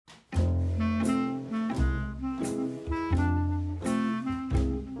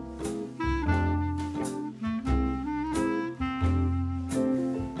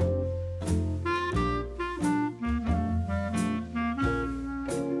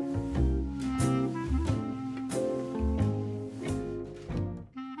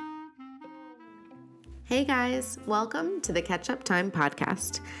Hey guys, welcome to the Catch Up Time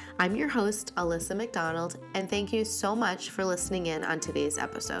podcast. I'm your host, Alyssa McDonald, and thank you so much for listening in on today's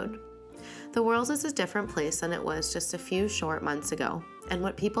episode. The world is a different place than it was just a few short months ago, and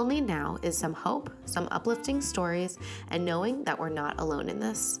what people need now is some hope, some uplifting stories, and knowing that we're not alone in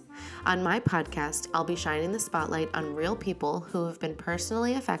this. On my podcast, I'll be shining the spotlight on real people who have been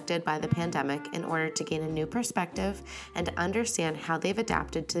personally affected by the pandemic in order to gain a new perspective and to understand how they've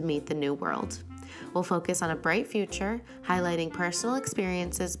adapted to meet the new world. We'll focus on a bright future, highlighting personal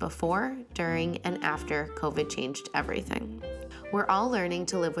experiences before, during, and after COVID changed everything. We're all learning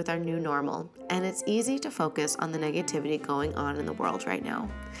to live with our new normal, and it's easy to focus on the negativity going on in the world right now.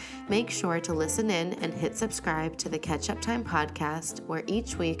 Make sure to listen in and hit subscribe to the Catch Up Time podcast, where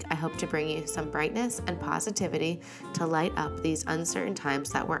each week I hope to bring you some brightness and positivity to light up these uncertain times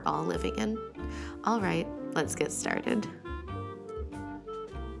that we're all living in. All right, let's get started.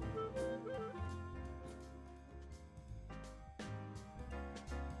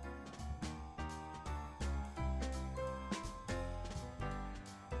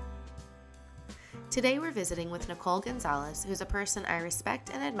 Today we're visiting with Nicole Gonzalez, who's a person I respect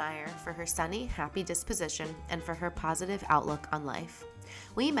and admire for her sunny, happy disposition and for her positive outlook on life.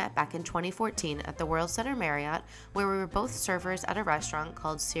 We met back in 2014 at the World Center Marriott, where we were both servers at a restaurant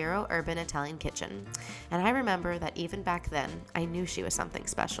called Ciro Urban Italian Kitchen. And I remember that even back then, I knew she was something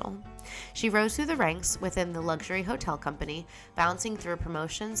special. She rose through the ranks within the luxury hotel company, bouncing through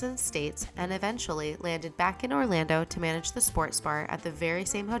promotions and states, and eventually landed back in Orlando to manage the sports bar at the very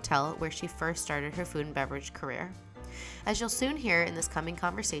same hotel where she first started her food and beverage career. As you'll soon hear in this coming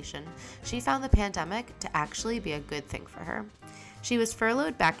conversation, she found the pandemic to actually be a good thing for her. She was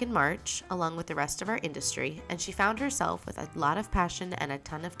furloughed back in March, along with the rest of our industry, and she found herself with a lot of passion and a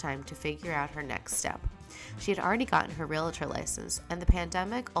ton of time to figure out her next step. She had already gotten her realtor license, and the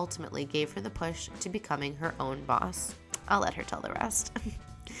pandemic ultimately gave her the push to becoming her own boss. I'll let her tell the rest.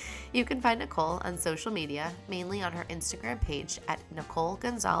 You can find Nicole on social media, mainly on her Instagram page at Nicole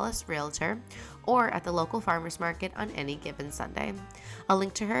Gonzalez Realtor, or at the local farmers market on any given Sunday. I'll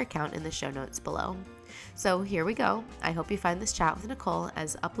link to her account in the show notes below. So here we go. I hope you find this chat with Nicole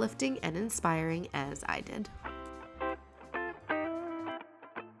as uplifting and inspiring as I did.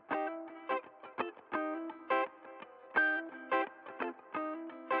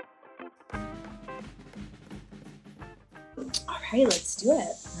 All right, let's do it.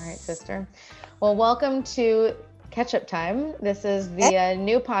 All right, sister. Well, welcome to Catch Up Time. This is the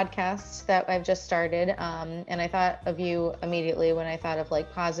new podcast that I've just started. And I thought of you immediately when I thought of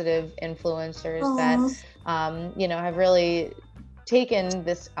like positive influencers that, have really taken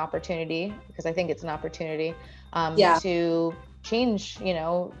this opportunity, because I think it's an opportunity, to change,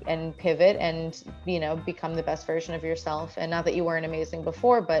 and pivot and, become the best version of yourself. And not that you weren't amazing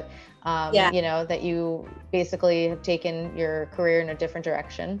before, but, that you basically have taken your career in a different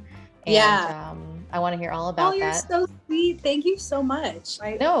direction. And I want to hear all about that. Oh, you're so sweet. Thank you so much.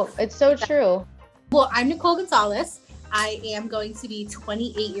 No, it's so true. Well, I'm Nicole Gonzalez. I am going to be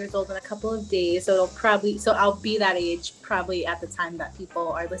 28 years old in a couple of days. So I'll be that age probably at the time that people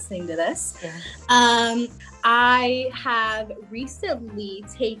are listening to this. Yeah. I have recently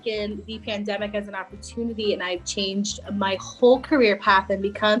taken the pandemic as an opportunity, and I've changed my whole career path and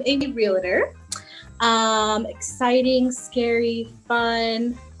become a realtor. Exciting, scary,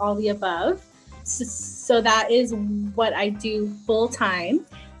 fun, all the above. So that is what I do full time.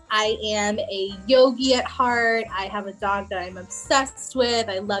 I am a yogi at heart. I have a dog that I'm obsessed with.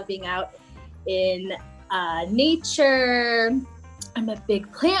 I love being out in nature. I'm a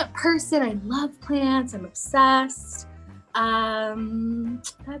big plant person. I love plants. I'm obsessed.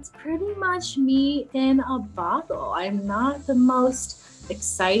 That's pretty much me in a bottle. I'm not the most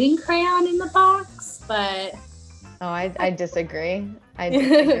exciting crayon in the box, but I disagree.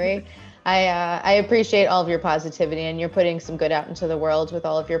 I appreciate all of your positivity, and you're putting some good out into the world with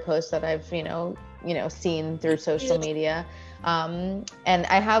all of your posts that I've seen through social media. And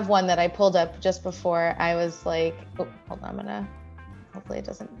I have one that I pulled up just before. I was like, oh, hold on, hopefully it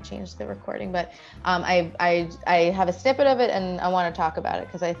doesn't change the recording, but I have a snippet of it, and I want to talk about it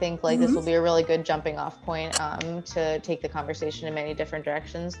because I think this will be a really good jumping off point to take the conversation in many different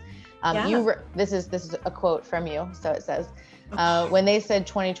directions. This is a quote from you. So it says, when they said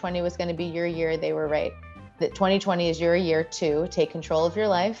 2020 was going to be your year, they were right. That 2020 is your year to take control of your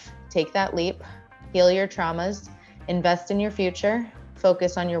life, take that leap, heal your traumas, invest in your future,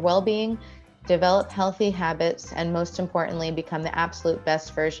 focus on your well-being, develop healthy habits, and most importantly, become the absolute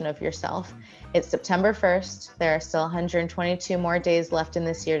best version of yourself. It's September 1st. There are still 122 more days left in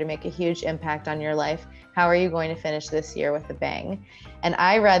this year to make a huge impact on your life. How are you going to finish this year with a bang? And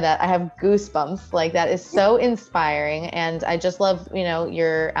I read that, I have goosebumps. Like, that is so inspiring. And I just love,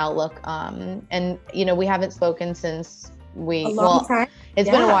 your outlook. And, we haven't spoken since a long time. It's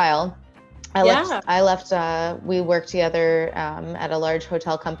been a while. I left, we worked together at a large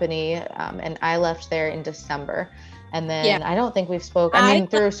hotel company, and I left there in December. And then I don't think we've spoken,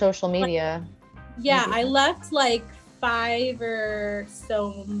 through social media. Yeah, maybe. I left like 5 or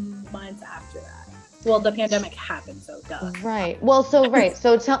so months after that. Well, the pandemic happened, so duh. Right. Well,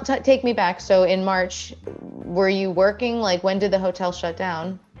 so take me back. So in March, were you working? Like, when did the hotel shut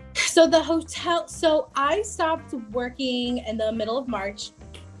down? So I stopped working in the middle of March.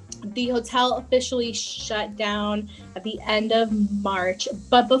 The hotel officially shut down at the end of March.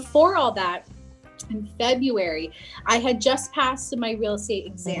 But before all that, in February, I had just passed my real estate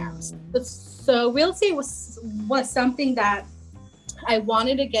exams. So real estate was something that I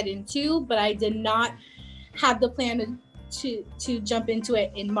wanted to get into, but I did not have the plan to jump into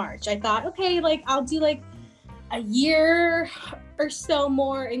it in March. I thought, okay, like I'll do like a year or so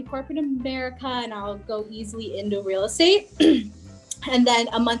more in corporate America and I'll go easily into real estate. And then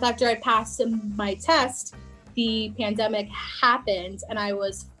a month after I passed my test, the pandemic happened and I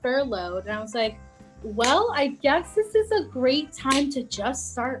was furloughed. And I was like, well, I guess this is a great time to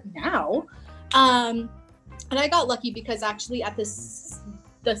just start now. And I got lucky because actually at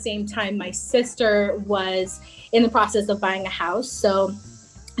the same time, my sister was in the process of buying a house. So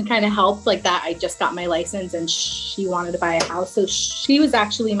it kind of helped like that. I just got my license and she wanted to buy a house. So she was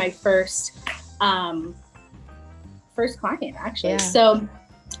actually my first client actually. Yeah. So,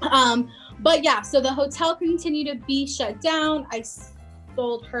 but yeah, so the hotel continued to be shut down. I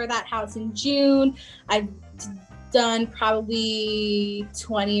sold her that house in June. I've done probably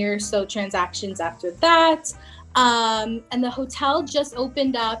 20 or so transactions after that. And the hotel just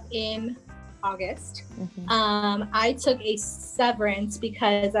opened up in August. Mm-hmm. I took a severance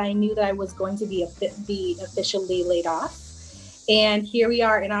because I knew that I was going to be officially laid off. And here we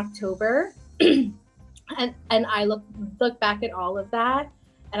are in October. And I look back at all of that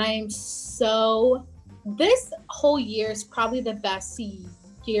and I am this whole year is probably the best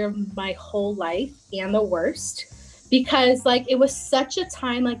year of my whole life and the worst, because like it was such a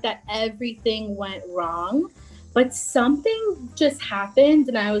time like that everything went wrong, but something just happened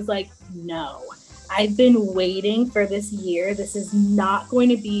and I was like, no, I've been waiting for this year. This is not going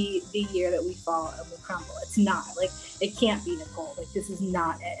to be the year that we fall and we crumble. It's not, like, it can't be, Nicole. Like, this is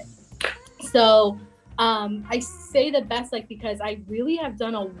not it. So I say the best, like, because I really have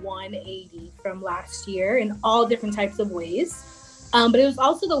done a 180 from last year in all different types of ways. But it was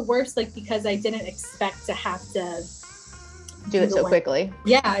also the worst, like, because I didn't expect to have to do it so quickly.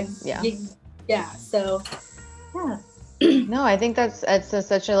 Yeah. So, yeah. No, I think that's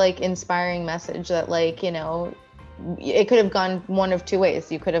such a like inspiring message that, like, it could have gone one of two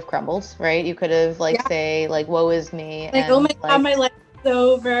ways. You could have crumbled, right? You could have say like, woe is me. Like, and, oh my God, my life is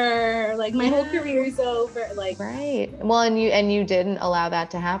over. Like my whole career is over. Like, right. Well, and you didn't allow that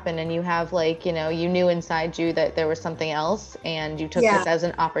to happen. And you have like, you knew inside you that there was something else and you took this as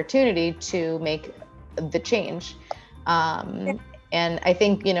an opportunity to make the change. And I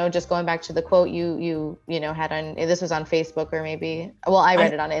think, just going back to the quote you had on, this was on Facebook or maybe, well, I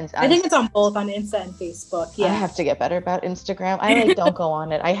read it on Insta. I think it's on both, on Insta and Facebook. Yeah. I have to get better about Instagram. I don't go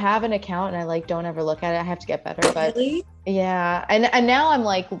on it. I have an account and I don't ever look at it. I have to get better, but really? Yeah. And now I'm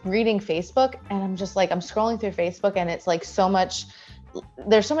like reading Facebook and I'm just like, I'm scrolling through Facebook and it's like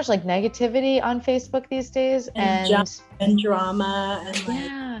there's so much like negativity on Facebook these days and drama and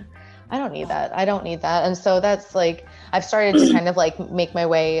like, I don't need that. And so that's like, I've started to kind of like make my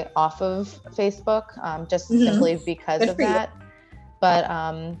way off of Facebook, just simply because of that. But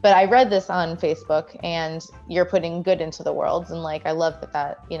I read this on Facebook and you're putting good into the world. And like, I love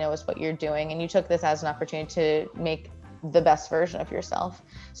that, is what you're doing. And you took this as an opportunity to make the best version of yourself.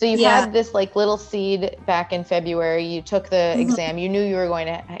 So you had this like little seed back in February, you took the exam, you knew you were going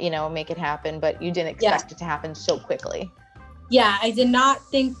to, make it happen, but you didn't expect it to happen so quickly. Yeah. I did not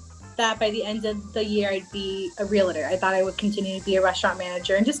think that by the end of the year I'd be a realtor. I thought I would continue to be a restaurant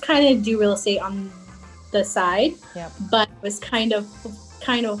manager and just kind of do real estate on the side. Yep. But I was kind of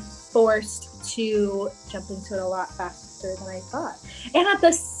forced to jump into it a lot faster than I thought. And at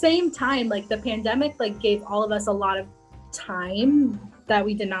the same time, like the pandemic like gave all of us a lot of time that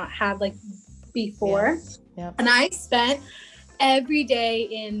we did not have like before. Yep. And I spent every day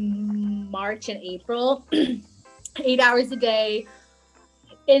in March and April 8 hours a day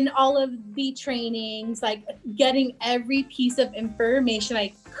in all of the trainings, like getting every piece of information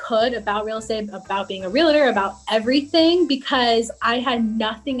I could about real estate, about being a realtor, about everything, because I had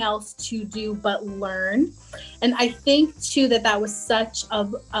nothing else to do but learn. And I think too that was such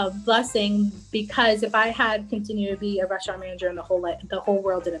a blessing, because if I had continued to be a restaurant manager and the whole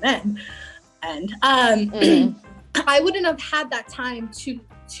world didn't end, and I wouldn't have had that time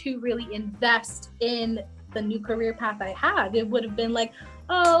to really invest in the new career path I had. It would have been like,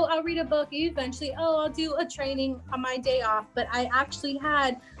 oh, I'll read a book eventually. Oh, I'll do a training on my day off. But I actually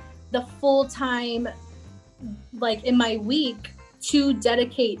had the full time, like in my week, to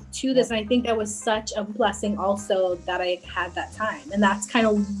dedicate to this. And I think that was such a blessing also that I had that time. And that's kind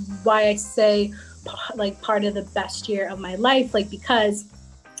of why I say like part of the best year of my life, like because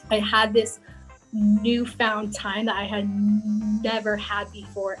I had this newfound time that I had never had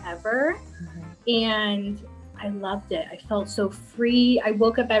before ever. And I loved it. I felt so free. I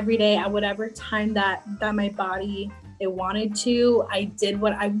woke up every day at whatever time that my body it wanted to. I did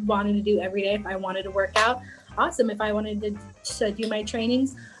what I wanted to do every day. If I wanted to work out, awesome. If I wanted to do my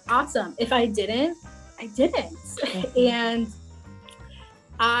trainings, awesome. If I didn't, I didn't. And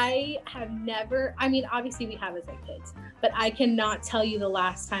I have never, I mean, obviously we have as like kids, but I cannot tell you the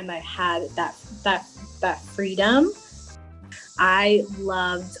last time I had that freedom. I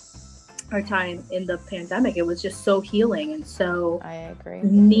loved our time in the pandemic. It was just so healing and so I agree.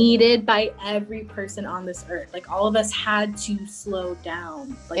 Needed by every person on this earth. Like all of us had to slow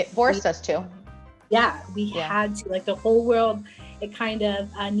down. Like it forced us to. Yeah, we had to. Like the whole world, it kind of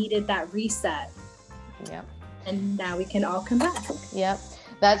needed that reset. Yep. And now we can all come back. Yep.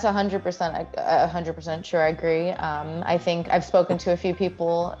 That's 100% sure. I agree. I think I've spoken to a few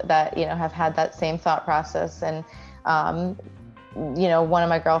people that, have had that same thought process. And, one of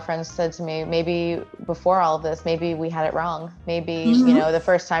my girlfriends said to me, maybe before all of this, maybe we had it wrong. Maybe, the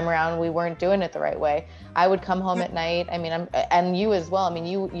first time around, we weren't doing it the right way. I would come home at night. I mean, and you as well. I mean,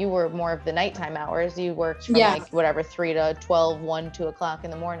 you were more of the nighttime hours. You worked from 3 to 12, 1, 2 o'clock in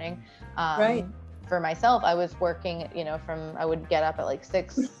the morning. Right. For myself, I was working, I would get up at like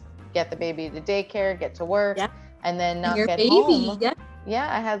 6, get the baby to daycare, get to work, and then not get home.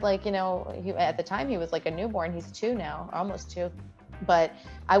 Yeah, I had like, at the time he was like a newborn. He's 2 now, almost 2. But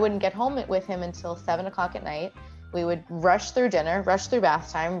I wouldn't get home with him until 7 o'clock at night. We would rush through dinner, rush through bath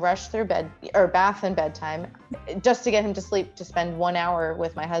time, rush through bath and bedtime, just to get him to sleep, to spend 1 hour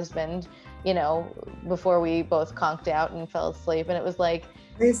with my husband, before we both conked out and fell asleep. And it was like,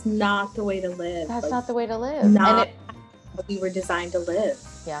 it's not the way to live. That's not the way to live. Not how we were designed to live.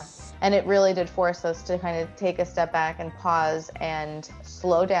 Yeah. And it really did force us to kind of take a step back and pause and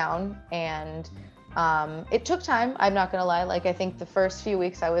slow down. And it took time. I'm not going to lie. Like, I think the first few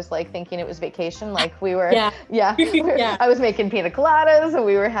weeks I was like thinking it was vacation. Like we were, I was making pina coladas and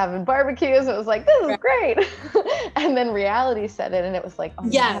we were having barbecues. It was like, this is great. And then reality set in and it was like, oh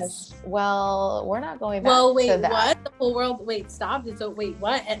gosh, well, we're not going back to that. What? The whole world, stopped. So wait,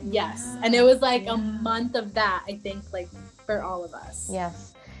 what? And and it was like a month of that, I think, like for all of us. Yes.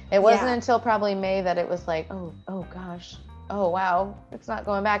 It wasn't until probably May that it was like, oh gosh. Oh, wow. It's not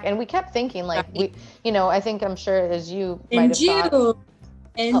going back. And we kept thinking like I'm sure as you might have thought.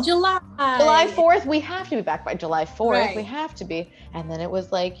 In July 4th, we have to be back by July 4th. Right. We have to be. And then it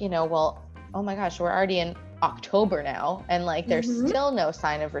was like, well, oh my gosh, we're already in October now. And like, there's still no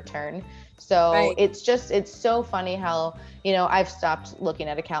sign of return. So it's so funny how, I've stopped looking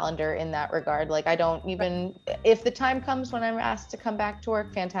at a calendar in that regard. Like I don't even, if the time comes when I'm asked to come back to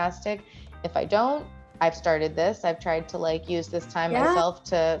work, fantastic. If I don't, I've started this. I've tried to like use this time myself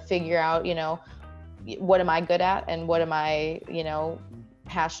to figure out, what am I good at and what am I,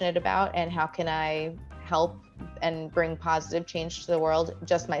 passionate about and how can I help and bring positive change to the world,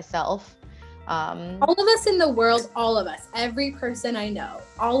 just myself. All of us in the world, all of us, every person I know,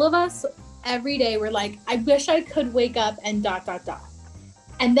 all of us every day we're like, I wish I could wake up and ...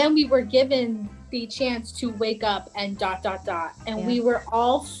 And then we were given the chance to wake up and ... And we were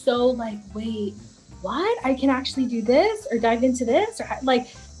all so like, wait, what? I can actually do this or dive into this or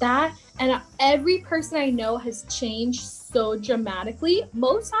like that. And every person I know has changed so dramatically,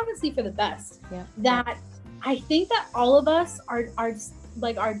 most obviously for the best, that I think that all of us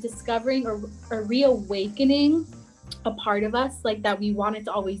are discovering or reawakening a part of us like that we wanted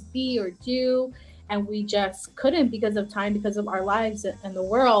to always be or do. And we just couldn't because of time, because of our lives and the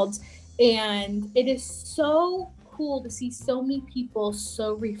world. And it is so cool to see so many people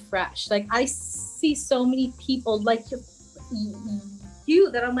so refreshed. Like I see so many people like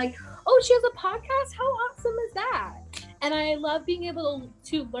you that I'm like, oh, she has a podcast? How awesome is that? And I love being able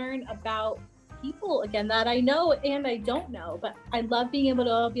to learn about people again that I know and I don't know. But I love being able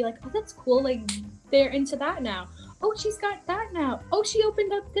to be like, oh, that's cool. Like they're into that now. Oh, she's got that now. Oh, she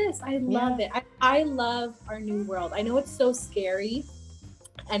opened up this. I love it. I love our new world. I know it's so scary,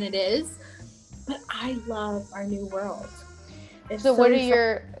 and it is, but I love our new world. So what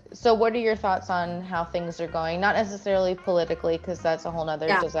are your thoughts on how things are going? Not necessarily politically, because that's a whole nother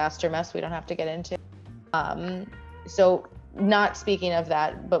disaster mess we don't have to get into. So not speaking of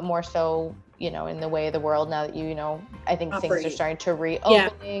that, but more so, in the way of the world now that I think things are starting to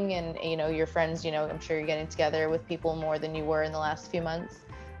reopening and, your friends, I'm sure you're getting together with people more than you were in the last few months.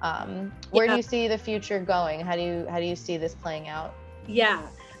 Where do you see the future going? How do you see this playing out? Yeah,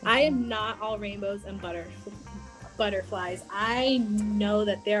 I am not all rainbows and butterflies. I know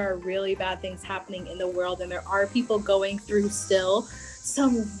that there are really bad things happening in the world, and there are people going through still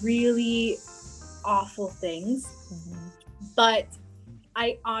some really awful things. But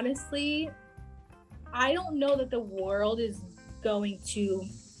I honestly, I don't know that the world is going to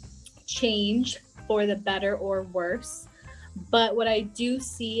change for the better or worse. But what I do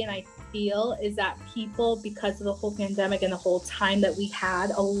see and I feel is that people, because of the whole pandemic and the whole time that we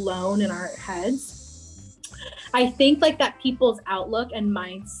had alone in our heads, I think like that people's outlook and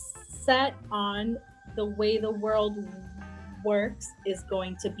mindset on the way the world works is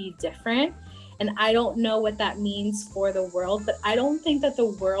going to be different. And I don't know what that means for the world, but I don't think that the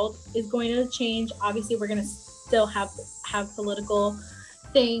world is going to change. Obviously, we're going to still have political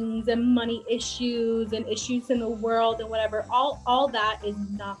things and money issues and issues in the world and whatever. All that is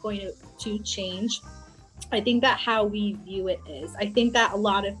not going to change. I think that how we view it is. I think that a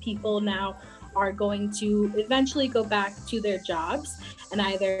lot of people now are going to eventually go back to their jobs and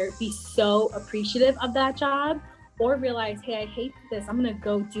either be so appreciative of that job or realize, hey, I hate this. I'm going to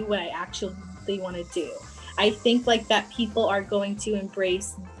go do what I actually want to do. I think like that people are going to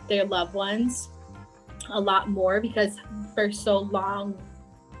embrace their loved ones a lot more, because for so long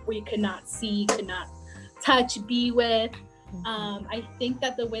we could not see, could not touch, be with. I think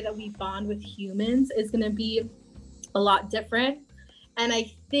that the way that we bond with humans is going to be a lot different. And I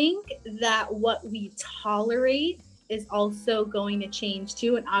think that what we tolerate is also going to change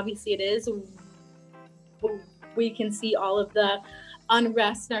too. And obviously it is. We can see all of the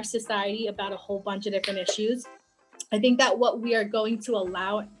unrest in our society about a whole bunch of different issues. I think that what we are going to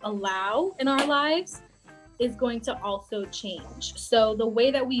allow in our lives is going to also change. So the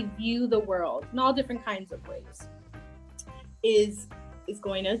way that we view the world in all different kinds of ways is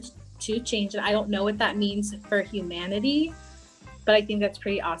going to change. And I don't know what that means for humanity, but I think that's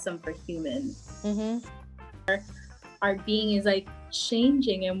pretty awesome for humans. Our being is like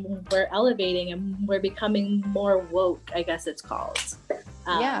changing, and we're elevating, and we're becoming more woke, I guess it's called.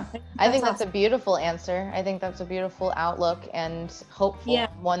 I think that's a beautiful answer. I think that's a beautiful outlook and hopeful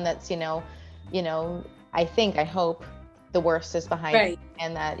one that's, I hope the worst is behind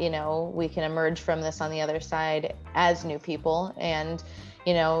and that, we can emerge from this on the other side as new people and,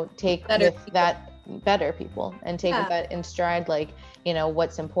 take better people and take that in stride, like,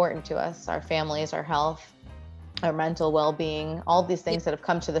 what's important to us, our families, our health, our mental well-being, all these things that have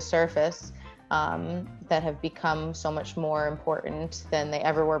come to the surface that have become so much more important than they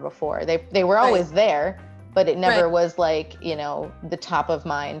ever were before. They were always there, but it never was like, the top of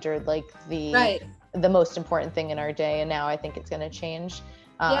mind or like the most important thing in our day. And now I think it's going to change.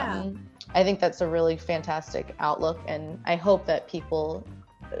 I think that's a really fantastic outlook. And I hope that people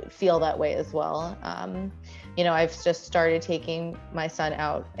feel that way as well. I've just started taking my son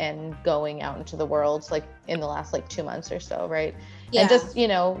out and going out into the world, like in the last 2 months or so. Right. And just,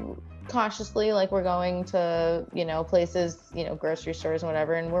 cautiously, like we're going to, places, grocery stores and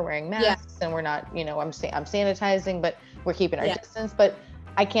whatever, and we're wearing masks and we're not, I'm sanitizing, but we're keeping our distance. But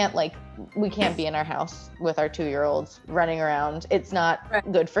we can't be in our house with our 2-year-olds running around. It's not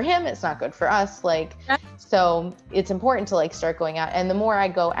good for him. It's not good for us. So it's important to start going out. And the more I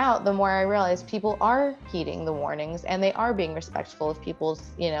go out, the more I realize people are heeding the warnings and they are being respectful of people's,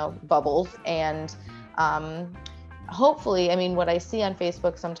 bubbles. And hopefully, what I see on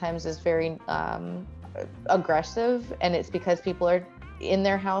Facebook sometimes is very aggressive, and it's because people are in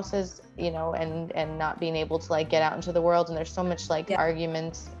their houses, and not being able to get out into the world. And there's so much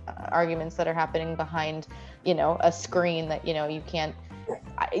arguments that are happening behind, a screen that, you can't,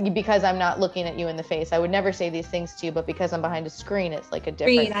 because I'm not looking at you in the face. I would never say these things to you, but because I'm behind a screen, it's like a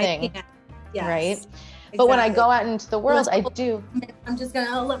different thing. Right. Exactly. But when I go out into the world, I do. I'm just going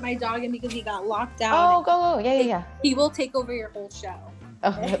to let my dog in because he got locked out. Oh, go. Yeah. He will take over your whole show.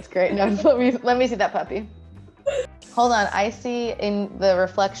 Oh, that's great. No, let me see that puppy. Hold on. I see in the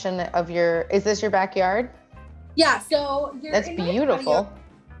reflection of is this your backyard? Yeah. So that's beautiful.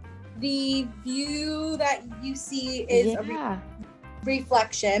 the view that you see is Yeah. a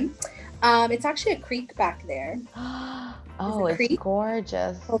reflection. It's actually a creek back there. Oh, it's creek?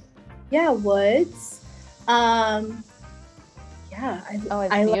 gorgeous. Yeah, woods. Yeah.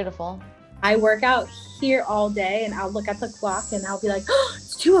 It's beautiful. I work out here all day, and I'll look at the clock and I'll be like, oh,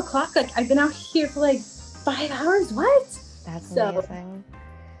 it's 2:00. Like, I've been out here for like 5 hours. What? That's amazing.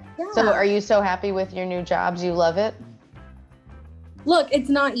 Yeah. So are you so happy with your new jobs? You love it? Look, it's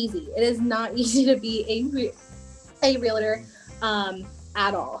not easy. It is not easy to be a realtor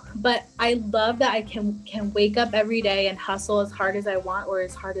at all. But I love that I can wake up every day and hustle as hard as I want or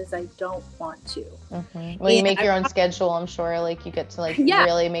as hard as I don't want to. Mm-hmm. Well, you make your own schedule, I'm sure. Like, you get to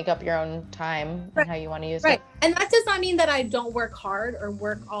really make up your own time and how you want to use it. And that does not mean that I don't work hard or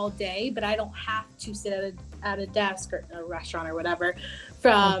work all day, but I don't have to sit at a desk or a restaurant or whatever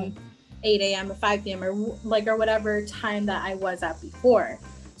from 8 a.m. to 5 p.m. or whatever time that I was at before.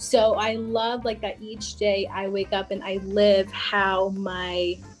 So I love like that each day I wake up and I live how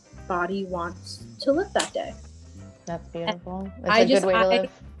my body wants to live that day. That's beautiful. That's a good way to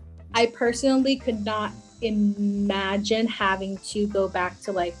live. I personally could not imagine having to go back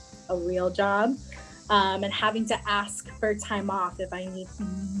to like a real job and having to ask for time off if I need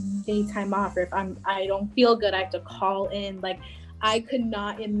any time off, or if I don't feel good, I have to call in. Like, I could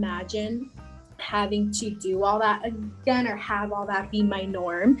not imagine having to do all that again or have all that be my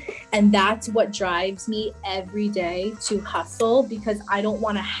norm. And that's what drives me every day to hustle, because I don't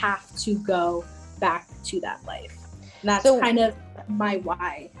want to have to go back to that life. And that's kind of my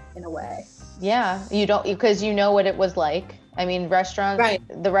why in a way. Yeah, you don't, because you know what it was like. I mean, restaurants,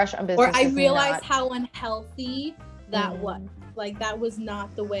 the restaurant business. Or I realized how unhealthy that was. Like, that was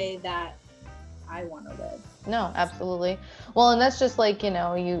not the way that I want to live. No, absolutely. Well, and that's just like,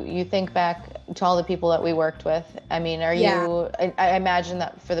 you think back to all the people that we worked with. I mean, I imagine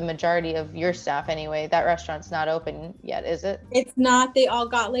that for the majority of your staff anyway, that restaurant's not open yet, is it? It's not. They all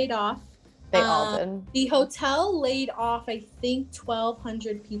got laid off. They all did. The hotel laid off, I think,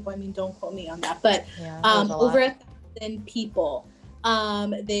 1,200 people. I mean, don't quote me on that, but over 1,000 people.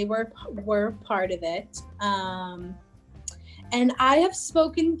 They were part of it. And I have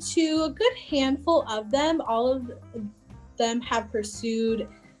spoken to a good handful of them. All of them have pursued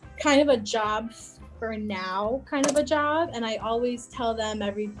kind of a job for now, kind of a job. And I always tell them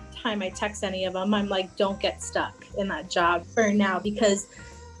every time I text any of them, I'm like, don't get stuck in that job for now, because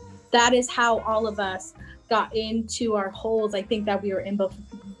that is how all of us got into our holes. I think that we were in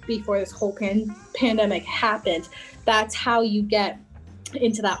before this whole pandemic happened. That's how you get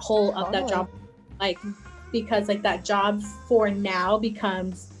into that hole of that job. Like, because like that job for now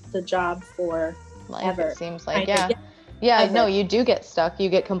becomes the job for ever. It seems like, no, you do get stuck, you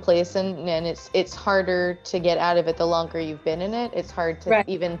get complacent, and it's harder to get out of it the longer you've been in it. It's hard to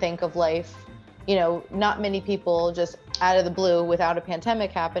even think of life. Not many people just out of the blue, without a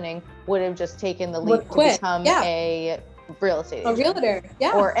pandemic happening, would have just taken the leap to become a real estate agent. A realtor,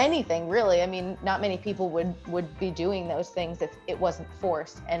 or anything really. I mean, not many people would be doing those things if it wasn't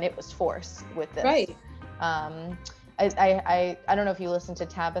forced, and it was forced with this. Right. I don't know if you listen to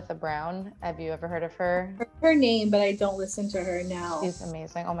Tabitha Brown. Have you ever heard of her? Her name, but I don't listen to her now. She's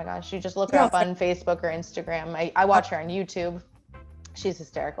amazing. Oh my gosh. You just look her up on Facebook or Instagram. I watch her on YouTube. She's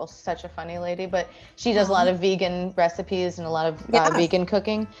hysterical. Such a funny lady, but she does a lot of vegan recipes and a lot of vegan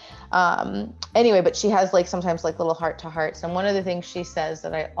cooking. Anyway, but she has sometimes little heart to hearts. And one of the things she says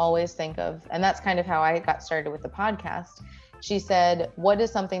that I always think of, and that's kind of how I got started with the podcast. She said, what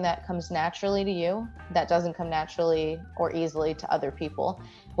is something that comes naturally to you that doesn't come naturally or easily to other people?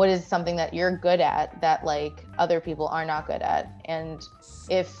 What is something that you're good at that other people are not good at? And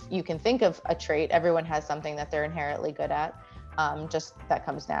if you can think of a trait, everyone has something that they're inherently good at, just that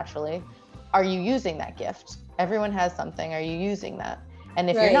comes naturally. Are you using that gift? Everyone has something. Are you using that?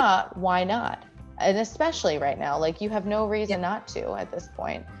 And if you're not, why not? And especially right now, you have no reason not to at this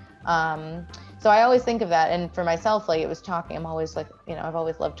point. So I always think of that. And for myself, it was talking. I'm always I've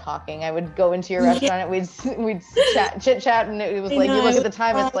always loved talking. I would go into your restaurant and we'd chit chat, and it was you look at the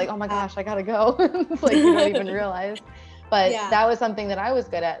time, it's oh my gosh, I gotta go. It's you don't even realize. But that was something that I was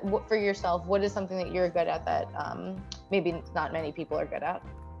good at. For yourself, what is something that you're good at that maybe not many people are good at?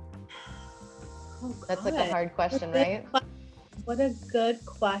 That's a hard question, right? What a good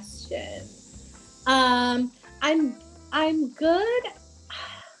question. I'm good.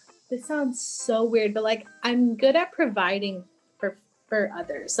 This sounds so weird, but I'm good at providing for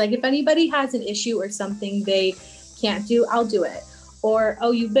others. If anybody has an issue or something they can't do, I'll do it. Or,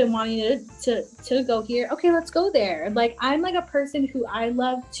 oh, you've been wanting to go here. Okay, let's go there. I'm a person who I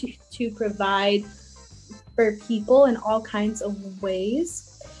love to provide for people in all kinds of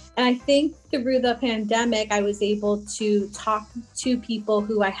ways. And I think through the pandemic, I was able to talk to people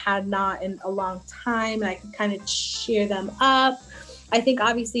who I had not in a long time, and I could kind of cheer them up. I think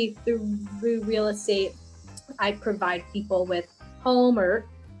obviously through real estate, I provide people with home or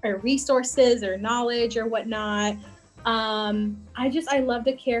resources or knowledge or whatnot. I love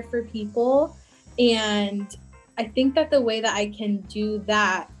to care for people, and I think that the way that I can do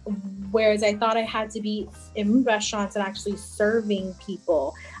that, whereas I thought I had to be in restaurants and actually serving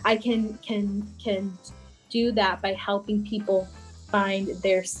people, I can do that by helping people find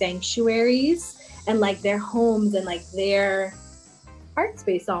their sanctuaries and like their homes and like their art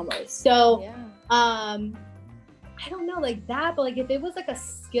space almost. So Yeah. I don't know, like that, but like if it was like a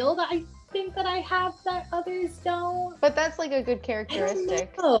skill that I think that I have that others don't. But that's like a good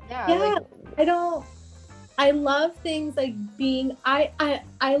characteristic. Yeah. Like, I don't. I love things like being. I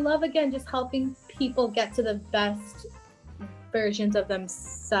love, again, just helping people get to the best versions of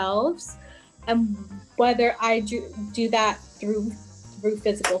themselves, and whether I do that through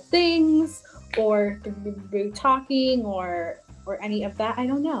physical things or through talking or any of that, I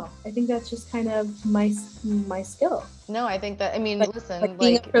don't know. I think that's just kind of my skill. no, I think that, I mean, listen, like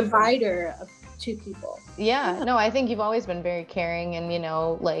being a provider to people. Yeah, no, I think you've always been very caring, and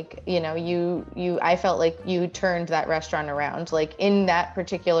I felt like you turned that restaurant around, like in that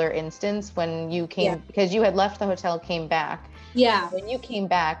particular instance when you came, because you had left the hotel, came back. Yeah. When you came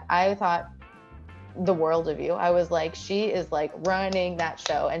back, I thought the world of you. I was like, she is like running that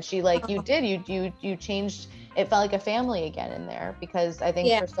show, and she like you changed. It felt like a family again in there, because I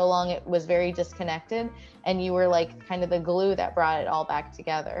think for so long it was very disconnected, and you were like kind of the glue that brought it all back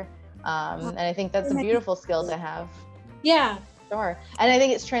together. And I think that's a beautiful skill to have. Yeah. Sure. And I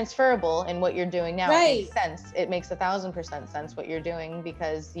think it's transferable in what you're doing now. Right. It makes sense. It makes 1,000% sense what you're doing,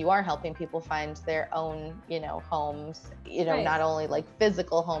 because you are helping people find their own, homes, Right. not only like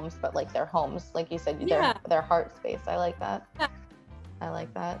physical homes, but like their homes, like you said, their heart space. I like that. Yeah. I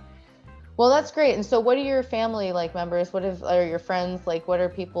like that. Well, that's great. And so what are your family like members? Are your friends like? What are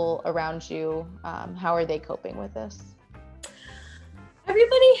people around you? How are they coping with this?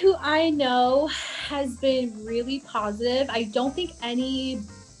 Everybody who I know has been really positive. I don't think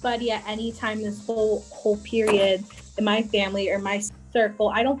anybody at any time this whole period in my family or my circle,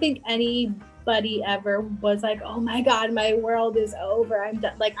 I don't think anybody ever was like, oh my God, my world is over, I'm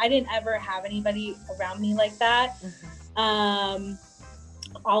done. Like, I didn't ever have anybody around me like that. Mm-hmm.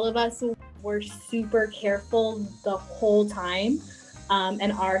 All of us were super careful the whole time,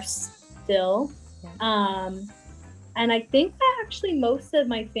 and are still. And I think that actually most of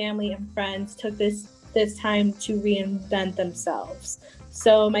my family and friends took this time to reinvent themselves.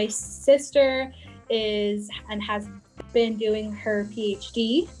 So my sister has been doing her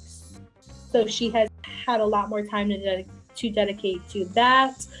PhD. So she has had a lot more time to dedicate to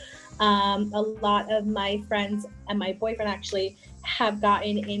that. A lot of my friends and my boyfriend actually have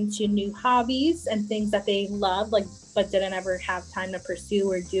gotten into new hobbies and things that they love, but didn't ever have time to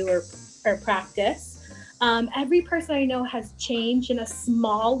pursue or do or practice. Every person I know has changed in a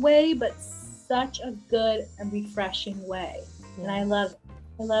small way, but such a good and refreshing way. Yeah. And I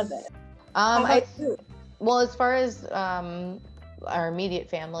love it. Well, as far as our immediate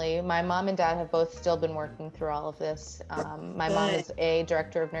family, my mom and dad have both still been working through all of this. My mom is a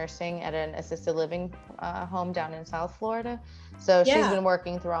director of nursing at an assisted living home down in South Florida. So she's been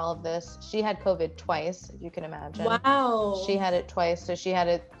working through all of this. She had COVID twice, if you can imagine. Wow. She had it twice. So she had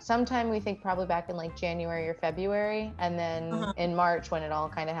it sometime, we think probably back in like January or February. And then in March, when it all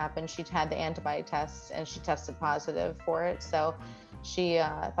kind of happened, she had the antibody tests and she tested positive for it. So she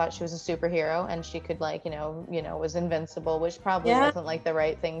thought she was a superhero and she could was invincible, which probably wasn't like the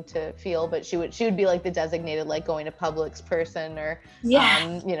right thing to feel, but she would be like the designated, like going to Publix person or,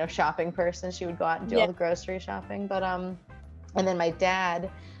 shopping person. She would go out and do all the grocery shopping. But, and then my dad,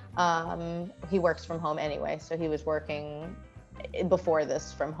 he works from home anyway. So he was working before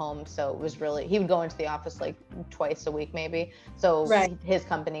this from home. So it was really, he would go into the office like twice a week, maybe. So his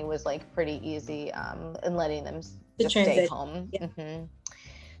company was like pretty easy in letting them just stay home. Yeah. Mm-hmm.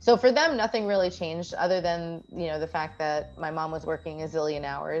 So for them, nothing really changed other than, the fact that my mom was working a zillion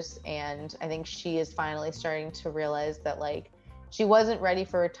hours. And I think she is finally starting to realize that like, she wasn't ready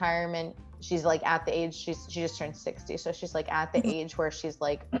for retirement. She's like at the age, she just turned 60. So she's like at the age where she's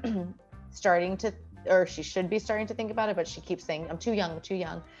like starting to, or she should be starting to think about it, but she keeps saying, I'm too young.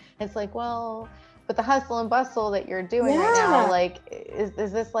 It's like, well, but the hustle and bustle that you're doing right now, like,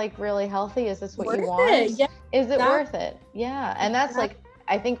 is this like really healthy? Is this what you want? Yeah, is it worth it? Yeah. And that's like,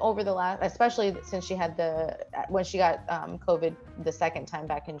 I think over the last, especially since she had when she got COVID the second time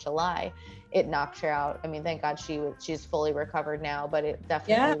back in July, it knocked her out. I mean, thank God she's fully recovered now, but it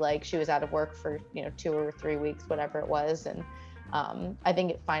definitely like she was out of work for, 2 or 3 weeks, whatever it was. And I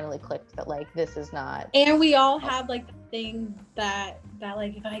think it finally clicked that like, this is not. And we all have like the thing that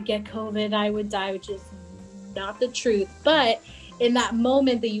like, if I get COVID, I would die, which is not the truth. But in that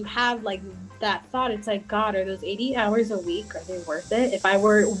moment that you have like that thought, it's like, God, are those 80 hours a week, are they worth it? If I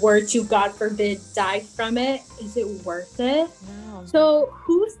were to, God forbid, die from it, is it worth it? No. So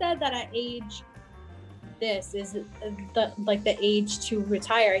who said that at age this is the age to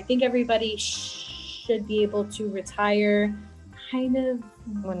retire? I think everybody should be able to retire kind of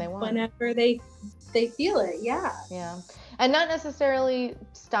when they want, whenever they feel it. Yeah. And not necessarily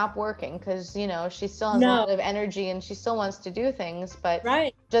stop working, because she still has a lot of energy and she still wants to do things, but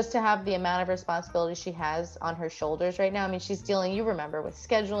just to have the amount of responsibility she has on her shoulders right now. I mean, she's dealing, you remember, with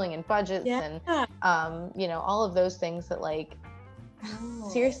scheduling and budgets and all of those things that like,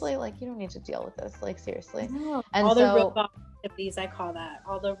 seriously, like, you don't need to deal with this, like, seriously. And all the robot activities, I call that,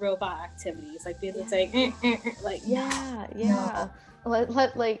 all the robot activities, like, because it's like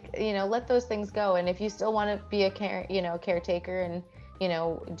let those things go. And if you still want to be a caretaker and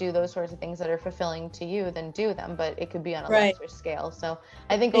do those sorts of things that are fulfilling to you, then do them, but it could be on a lesser scale. So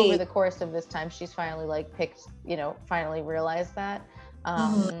I think over the course of this time, she's finally like finally realized that.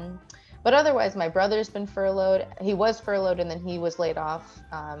 But otherwise, my brother's been furloughed. He was furloughed and then he was laid off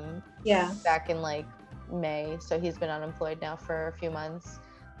back in like May. So he's been unemployed now for a few months.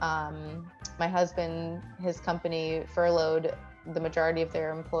 My husband, his company furloughed the majority of their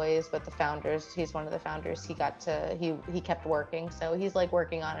employees, but the founders, he's one of the founders, he kept working. So he's like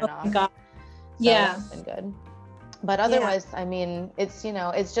working on and off. God. So that's been good. But otherwise, I mean, it's,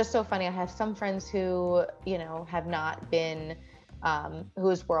 it's just so funny. I have some friends who, have not been,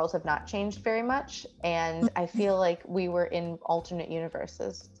 whose worlds have not changed very much. And I feel like we were in alternate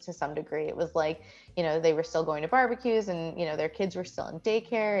universes to some degree. It was like, they were still going to barbecues and, their kids were still in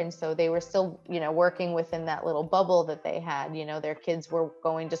daycare. And so they were still, working within that little bubble that they had, their kids were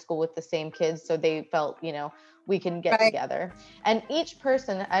going to school with the same kids. So they felt, we can get together. And each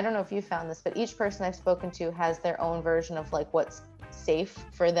person, I don't know if you found this, but each person I've spoken to has their own version of like what's safe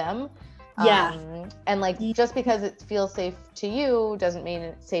for them. And like, just because it feels safe to you doesn't mean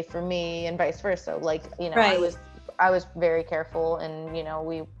it's safe for me, and vice versa. Like, I was very careful, and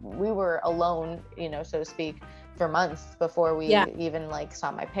we were alone, so to speak, for months before we even like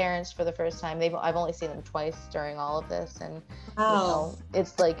saw my parents for the first time. I've only seen them twice during all of this, and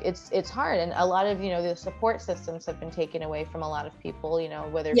it's like it's hard, and a lot of the support systems have been taken away from a lot of people,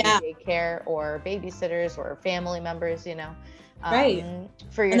 whether it be daycare or babysitters or family members, for yourself.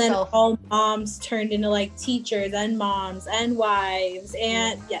 And then all moms turned into like teachers and moms and wives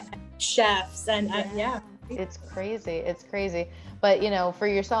and chefs and It's crazy. But for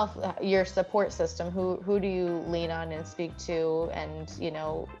yourself, your support system, who do you lean on and speak to and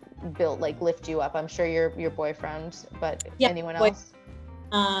build, like, lift you up? I'm sure your boyfriend, but anyone else?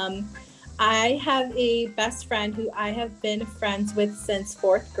 I have a best friend who I have been friends with since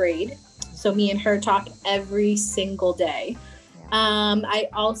 4th grade. So me and her talk every single day. I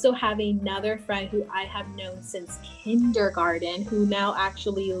also have another friend who I have known since kindergarten, who now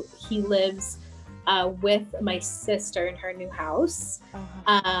actually he lives with my sister in her new house.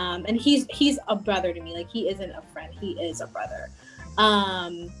 And he's a brother to me. Like, he isn't a friend, he is a brother.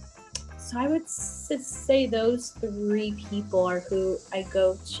 So I would say those 3 people are who I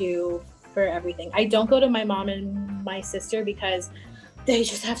go to for everything. I don't go to my mom and my sister because they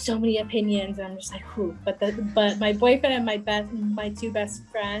just have so many opinions, and I'm just like, who? But my boyfriend and my 2 best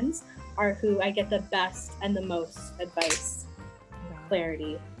friends are who I get the best and the most advice,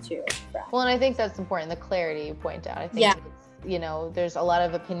 clarity to. Well, and I think that's important, the clarity you point out. I think it's, there's a lot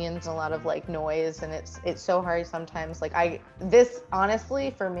of opinions and a lot of like noise, and it's so hard sometimes. Like this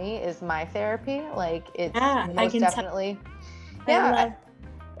honestly for me is my therapy. Like, it's most definitely.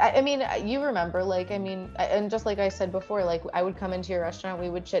 I mean, you remember, like, I mean, and just like I said before, like, I would come into your restaurant, we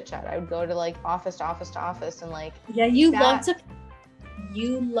would chit chat. I would go to like office to office, and like, you love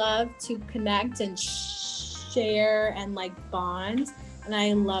to connect and share and like bond, and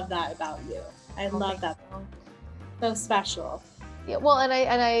I love that about you. I love that. So special. Yeah, well, and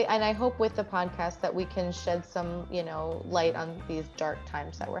I hope with the podcast that we can shed some, light on these dark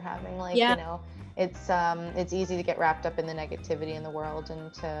times that we're having. Like, Yeah, it's easy to get wrapped up in the negativity in the world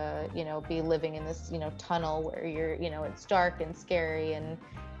and to, be living in this, tunnel where you're, it's dark and scary. And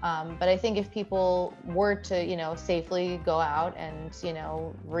but I think if people were to, safely go out and,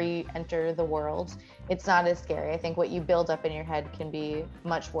 re-enter the world, it's not as scary. I think what you build up in your head can be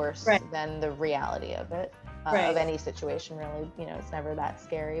much worse right, than the reality of it. Of right. any situation, really. It's never that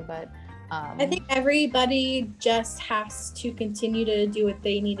scary, but I think everybody just has to continue to do what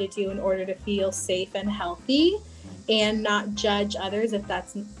they need to do in order to feel safe and healthy, and not judge others if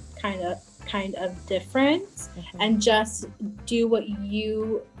that's kind of different, and just do what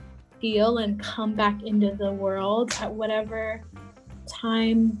you feel and come back into the world at whatever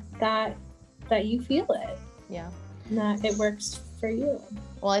time that you feel it. Yeah. And that it works for you.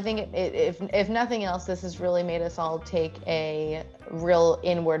 Well, I think if nothing else, this has really made us all take a real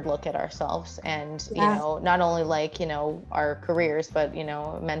inward look at ourselves, and not only like our careers, but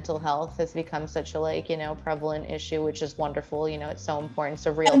mental health has become such a prevalent issue, which is wonderful. It's so important. It's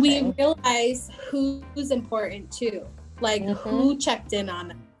a real and thing. We realize who's important too, like who checked in on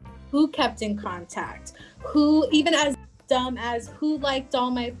them, who kept in contact, who, even as dumb as who liked all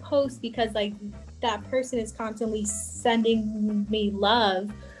my posts, because like that person is constantly sending me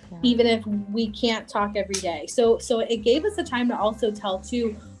love, even if we can't talk every day. So it gave us the time to also tell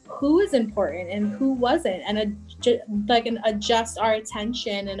too who is important and who wasn't, and adjust our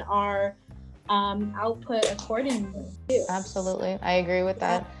attention and our output accordingly too. Absolutely, I agree with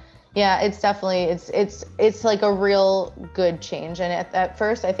that. Yeah, it's definitely it's like a real good change. And at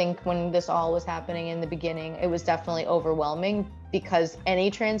first, I think when this all was happening in the beginning, it was definitely overwhelming, because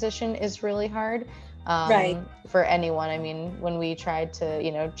any transition is really hard, for anyone. I mean, when we tried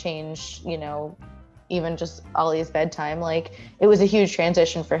to change even just Ollie's bedtime, like it was a huge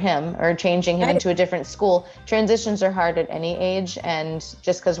transition for him, or changing him into a different school. Transitions are hard at any age, and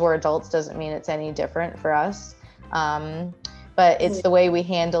just because we're adults doesn't mean it's any different for us. But it's the way we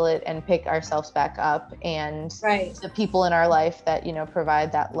handle it and pick ourselves back up, and the people in our life that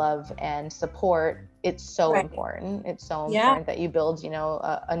provide that love and support. It's so important. It's so important that you build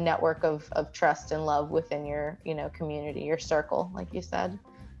a network of trust and love within your community, your circle, like you said.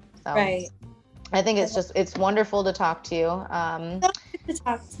 So I think it's wonderful to talk to you. So good to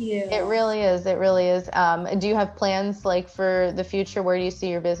talk to you. It really is. It really is. Do you have plans like for the future? Where do you see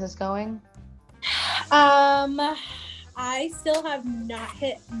your business going? I still have not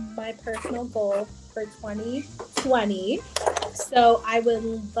hit my personal goal for 2020. So I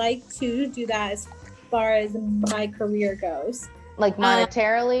would like to do that as far as my career goes. Like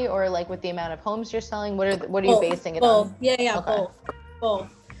monetarily, or like with the amount of homes you're selling? What are you basing it on? Yeah, okay. Both.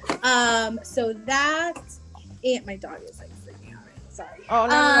 So that, and my dog is like freaking out. Sorry. Oh,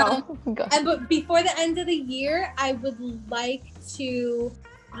 no. But before the end of the year, I would like to,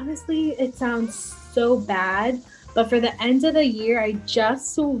 honestly, it sounds so bad, but for the end of the year, I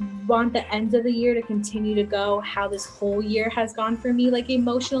just want the end of the year to continue to go how this whole year has gone for me, like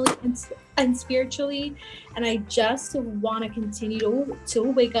emotionally and spiritually. And I just want to continue to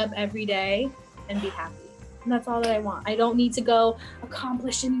wake up every day and be happy. And that's all that I want. I don't need to go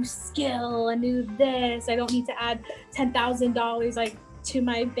accomplish a new skill, a new this. I don't need to add $10,000 like to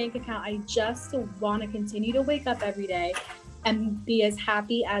my bank account. I just want to continue to wake up every day and be as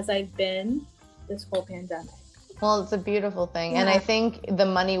happy as I've been this whole pandemic. Well, it's a beautiful thing. And I think the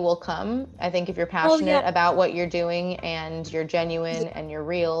money will come. I think if you're passionate about what you're doing and you're genuine and you're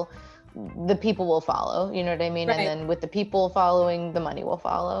real, the people will follow, you know what I mean? And then with the people following, the money will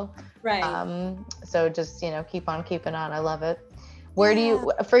follow. So just, keep on keeping on. I love it. Where do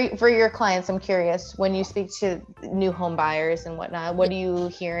you, for your clients, I'm curious, when you speak to new home buyers and whatnot, what are you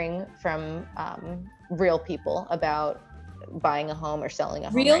hearing from real people about buying a home or selling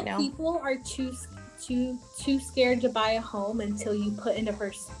a home right now? Real people are too scared to buy a home until you put into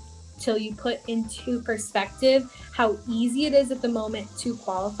perspective how easy it is at the moment to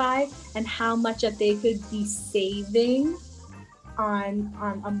qualify, and how much that they could be saving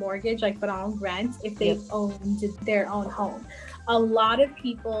on a mortgage, like, but on rent, if they owned their own home. A lot of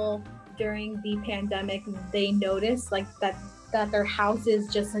people during the pandemic, they noticed like that their house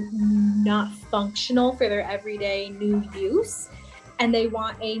is just not functional for their everyday new use, and they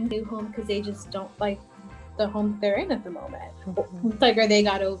want a new home because they just don't like the home they're in at the moment, or they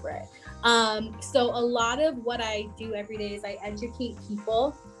got over it. So a lot of what I do every day is I educate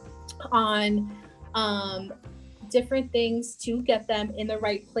people on different things to get them in the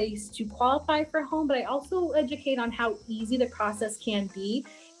right place to qualify for a home, but I also educate on how easy the process can be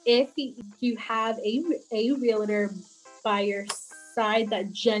if you have a realtor by your side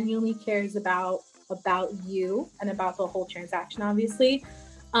that genuinely cares about you and about the whole transaction, obviously.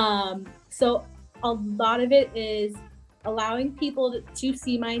 So a lot of it is allowing people to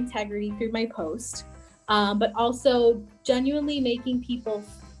see my integrity through my post, but also genuinely making people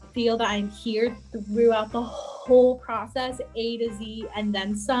feel that I'm here throughout the whole process, A to Z, and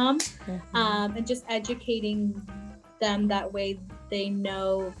then some, and just educating them that way they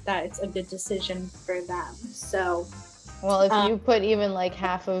know that it's a good decision for them. So well, if you put even like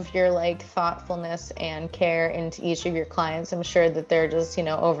half of your like thoughtfulness and care into each of your clients, I'm sure that they're just,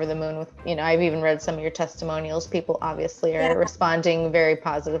 over the moon with, I've even read some of your testimonials. People obviously are responding very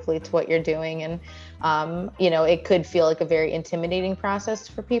positively to what you're doing. And, it could feel like a very intimidating process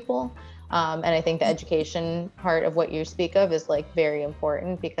for people. And I think the education part of what you speak of is like very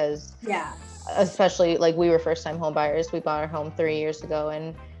important because especially like we were first time home buyers. We bought our home 3 years ago,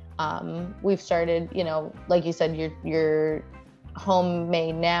 and we've started, like you said, your home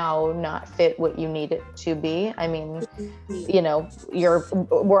may now not fit what you need it to be. I mean,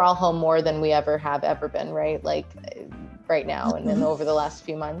 we're all home more than we ever been, right? Like right now and then over the last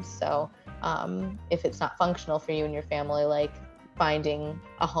few months. So if it's not functional for you and your family, like finding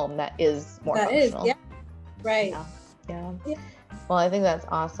a home that is more functional. Right. Yeah. Well, I think that's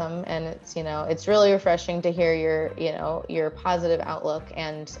awesome. And it's, it's really refreshing to hear your positive outlook.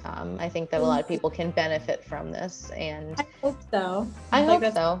 And I think that a lot of people can benefit from this. And I hope so.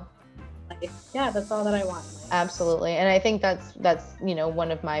 Yeah, that's all that I want. Absolutely. And I think that's,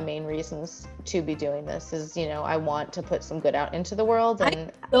 one of my main reasons to be doing this is, I want to put some good out into the world. And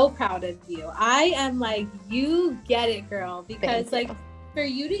I'm so proud of you. I am like, you get it, girl, because for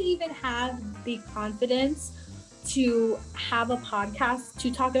you to even have the confidence to have a podcast to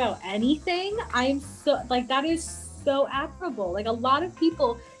talk about anything, I'm so like, that is so admirable. Like a lot of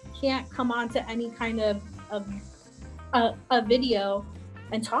people can't come on to any kind of a video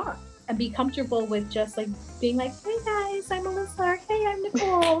and talk and be comfortable with just like being like, hey guys, I'm Melissa, or hey, I'm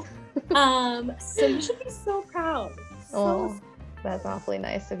Nicole. So you should be so proud. That's awfully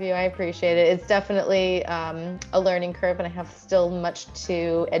nice of you. I appreciate it. It's definitely a learning curve, and I have still much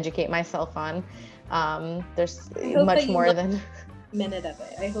to educate myself on. There's much more than a minute of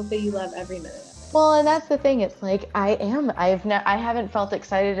it. I hope that you love every minute of it. Well, and that's the thing. It's like I haven't felt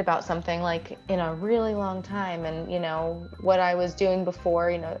excited about something like in a really long time. And what I was doing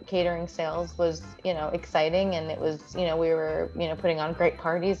before, catering sales was exciting, and it was we were putting on great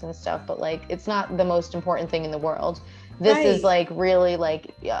parties and stuff. But like it's not the most important thing in the world. This is like really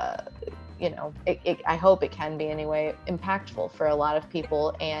like I hope it can be anyway impactful for a lot of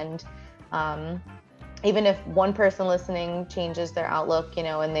people. And even if one person listening changes their outlook,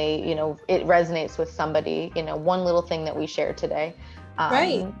 and they, it resonates with somebody, one little thing that we shared today,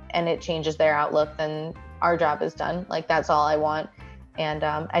 and it changes their outlook, then our job is done. Like, that's all I want. And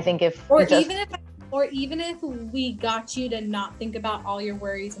I think even if we got you to not think about all your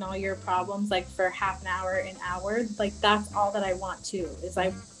worries and all your problems, like for half an hour, like that's all that I want too, is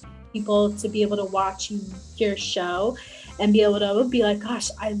I people to be able to watch your show and be able to be like, gosh,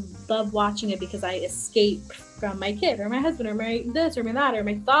 I love watching it because I escape from my kid or my husband or my this or my that or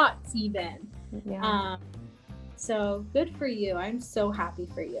my thoughts even. So good for you. I'm so happy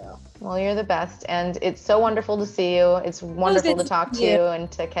for you. Well, you're the best. And it's so wonderful to see you. It's wonderful to talk to you and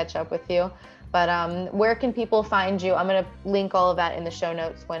to catch up with you. But where can people find you? I'm going to link all of that in the show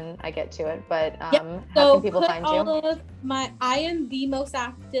notes when I get to it. But how can people find you? I am the most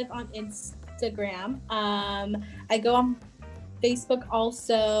active on Instagram. I go on Facebook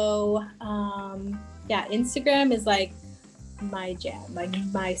also. Instagram is like my jam, like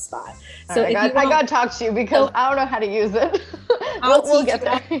my spot. So I got to talk to you because I don't know how to use it. we'll get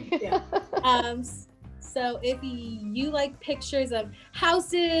there. So if you like pictures of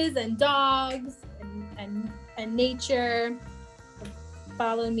houses and dogs and nature,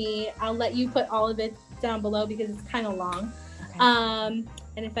 follow me. I'll let you put all of it down below because it's kind of long. Okay.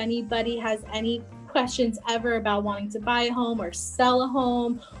 And if anybody has any questions ever about wanting to buy a home or sell a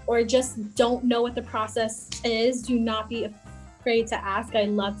home or just don't know what the process is, do not be afraid to ask. I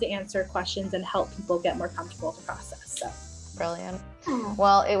love to answer questions and help people get more comfortable with the process. So. Brilliant.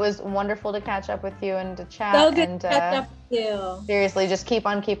 Well, it was wonderful to catch up with you and to chat. So good to catch up with you. Seriously, just keep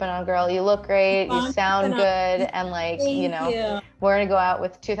on keeping on, girl. You look great. You sound good. And like, we're going to go out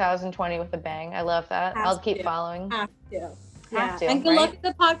with 2020 with a bang. I love that. I'll keep following. Have to. And good luck with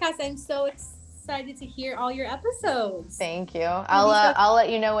the podcast. I'm so excited to hear all your episodes. Thank you. I'll let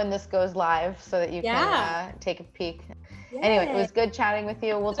you know when this goes live so that you can take a peek. Yay. Anyway, it was good chatting with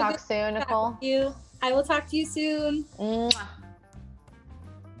you. We'll talk soon, Nicole. I will talk to you soon. Mwah.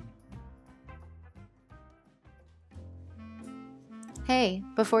 Hey,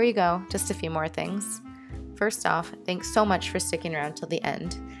 before you go, just a few more things. First off, thanks so much for sticking around till the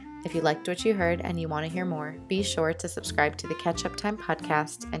end. If you liked what you heard and you want to hear more, be sure to subscribe to the Catch Up Time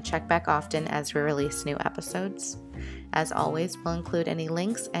podcast and check back often as we release new episodes. As always, we'll include any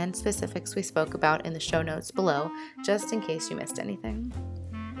links and specifics we spoke about in the show notes below, just in case you missed anything.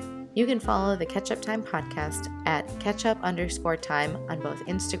 You can follow the Catch Up Time podcast at ketchup_time on both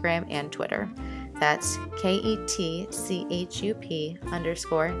Instagram and Twitter. That's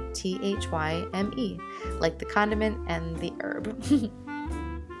KETCHUP_THYME, like the condiment and the herb.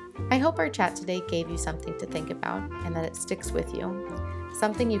 I hope our chat today gave you something to think about and that it sticks with you,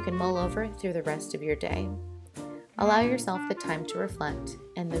 something you can mull over through the rest of your day. Allow yourself the time to reflect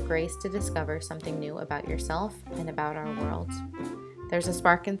and the grace to discover something new about yourself and about our world. There's a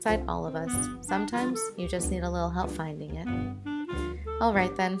spark inside all of us. Sometimes you just need a little help finding it. All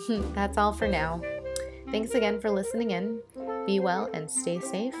right then, that's all for now. Thanks again for listening in. Be well and stay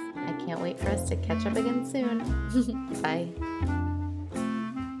safe. I can't wait for us to catch up again soon. Bye.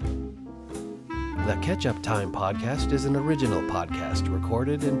 The Catch Up Time podcast is an original podcast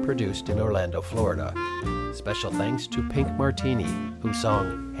recorded and produced in Orlando, Florida. Special thanks to Pink Martini, whose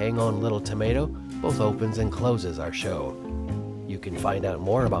song Hang On Little Tomato both opens and closes our show. You can find out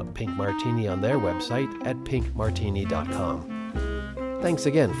more about Pink Martini on their website at pinkmartini.com. Thanks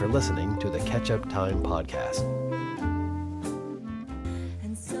again for listening to the Catch Up Time podcast.